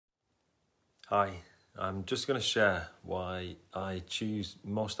Hi, I'm just going to share why I choose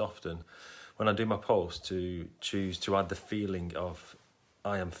most often when I do my post to choose to add the feeling of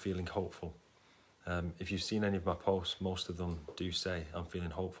I am feeling hopeful. If you've seen any of my posts, most of them do say I'm feeling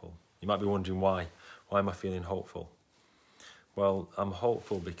hopeful. You might be wondering why. Why am I feeling hopeful? Well, I'm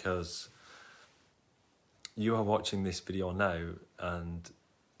hopeful because you are watching this video now and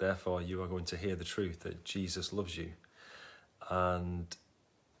therefore you are going to hear the truth that Jesus loves you. And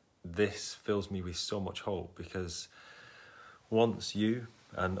this fills me with so much hope because once you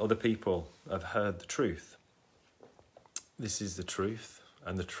and other people have heard the truth, this is the truth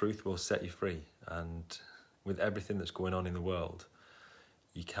and the truth will set you free. And with everything that's going on in the world,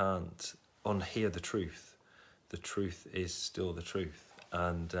 you can't unhear the truth. The truth is still the truth.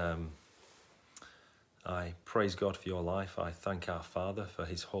 And I praise God for your life. I thank our Father for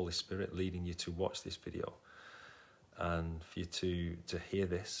his Holy Spirit leading you to watch this video and for you to hear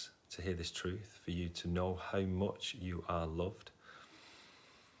this truth, for you to know how much you are loved.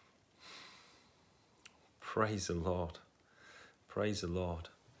 Praise the Lord. Praise the Lord.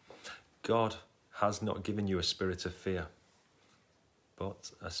 God has not given you a spirit of fear,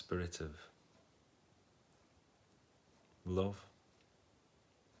 but a spirit of love,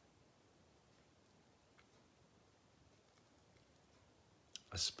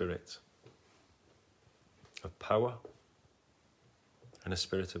 a spirit of power, and a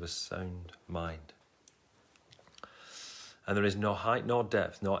spirit of a sound mind. And there is no height, nor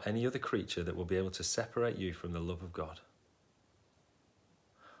depth, nor any other creature that will be able to separate you from the love of God.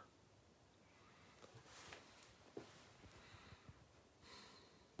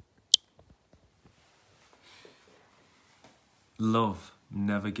 Love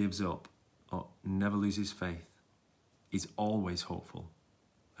never gives up or never loses faith, is always hopeful,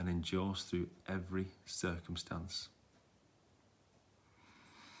 and endures through every circumstance.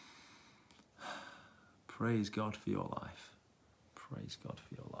 Praise God for your life. Praise God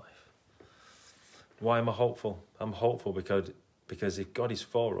for your life. Why am I hopeful? I'm hopeful because if God is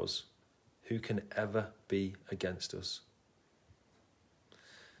for us, who can ever be against us?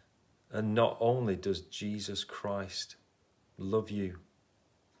 And not only does Jesus Christ love you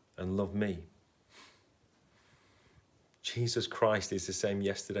and love me, Jesus Christ is the same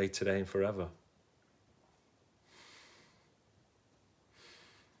yesterday, today, and forever.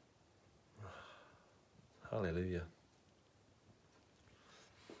 Hallelujah.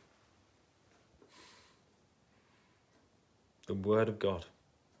 The word of God.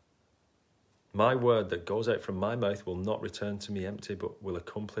 My word that goes out from my mouth will not return to me empty, but will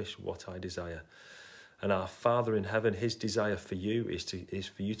accomplish what I desire. And our Father in heaven, his desire for you is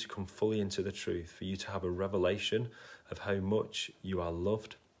for you to come fully into the truth, for you to have a revelation of how much you are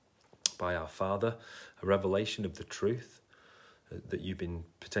loved by our Father, a revelation of the truth that you've been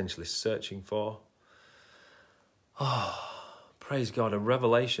potentially searching for. Praise God, a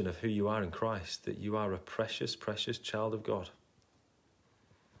revelation of who you are in Christ, that you are a precious, precious child of God.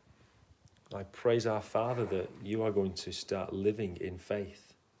 I praise our Father that you are going to start living in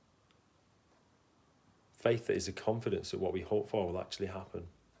faith. Faith that is the confidence that what we hope for will actually happen.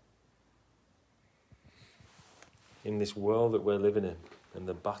 In this world that we're living in and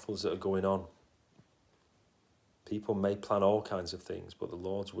the battles that are going on, people may plan all kinds of things, but the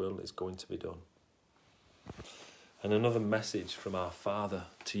Lord's will is going to be done. And another message from our Father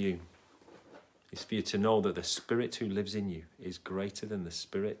to you is for you to know that the Spirit who lives in you is greater than the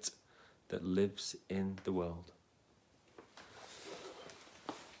spirit that lives in the world.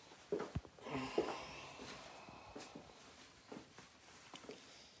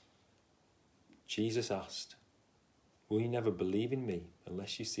 Jesus asked, will you never believe in me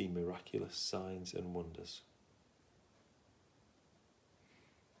unless you see miraculous signs and wonders?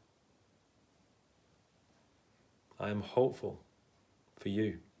 I am hopeful for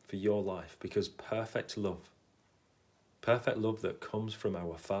you, for your life, because perfect love that comes from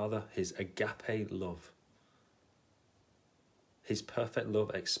our Father, his agape love, his perfect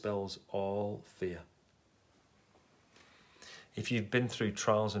love expels all fear. If you've been through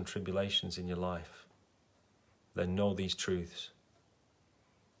trials and tribulations in your life, then know these truths.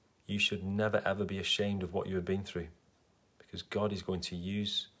 You should never ever be ashamed of what you have been through, because God is going to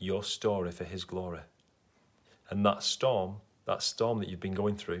use your story for his glory. And that storm that you've been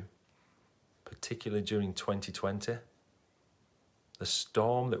going through, particularly during 2020, the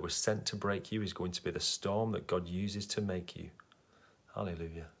storm that was sent to break you is going to be the storm that God uses to make you.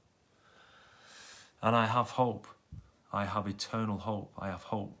 Hallelujah. And I have hope. I have eternal hope. I have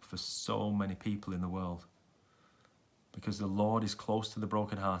hope for so many people in the world. Because the Lord is close to the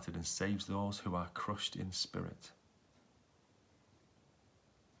brokenhearted and saves those who are crushed in spirit.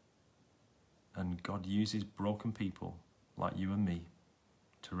 And God uses broken people like you and me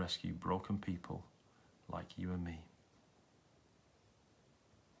to rescue broken people like you and me.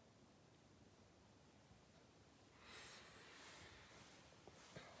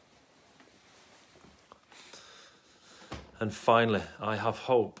 And finally, I have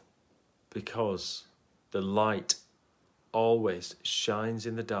hope because the light always shines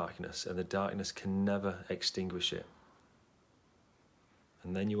in the darkness and the darkness can never extinguish it.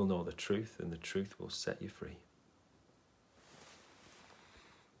 And then you will know the truth and the truth will set you free.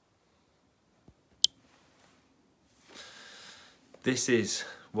 This is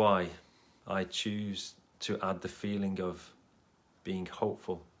why I choose to add the feeling of being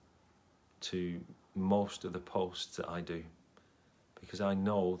hopeful to most of the posts that I do, because I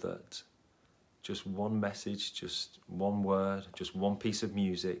know that just one message, just one word, just one piece of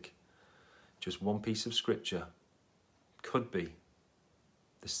music, just one piece of scripture could be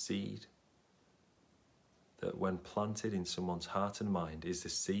the seed that when planted in someone's heart and mind is the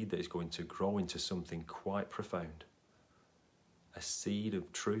seed that is going to grow into something quite profound. A seed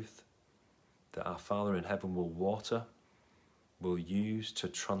of truth that our Father in heaven will water, will use to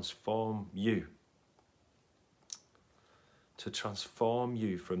transform you. To transform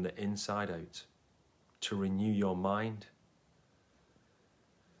you from the inside out. To renew your mind.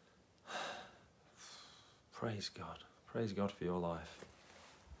 Praise God. Praise God for your life.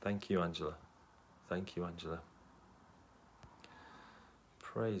 Thank you, Angela. Thank you, Angela.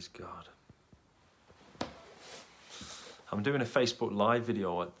 Praise God. I'm doing a Facebook Live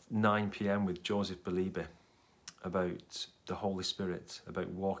video at 9 p.m. with Joseph Balibi about the Holy Spirit, about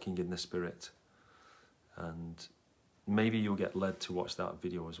walking in the Spirit. And maybe you'll get led to watch that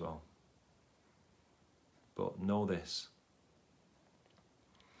video as well. But know this.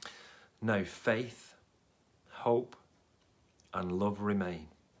 Now, faith, hope, and love remain,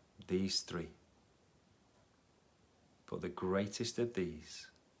 these three. But the greatest of these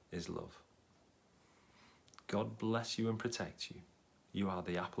is love. God bless you and protect you. You are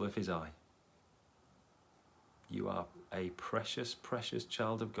the apple of his eye. You are a precious, precious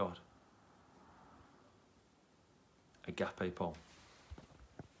child of God. Agape Paul.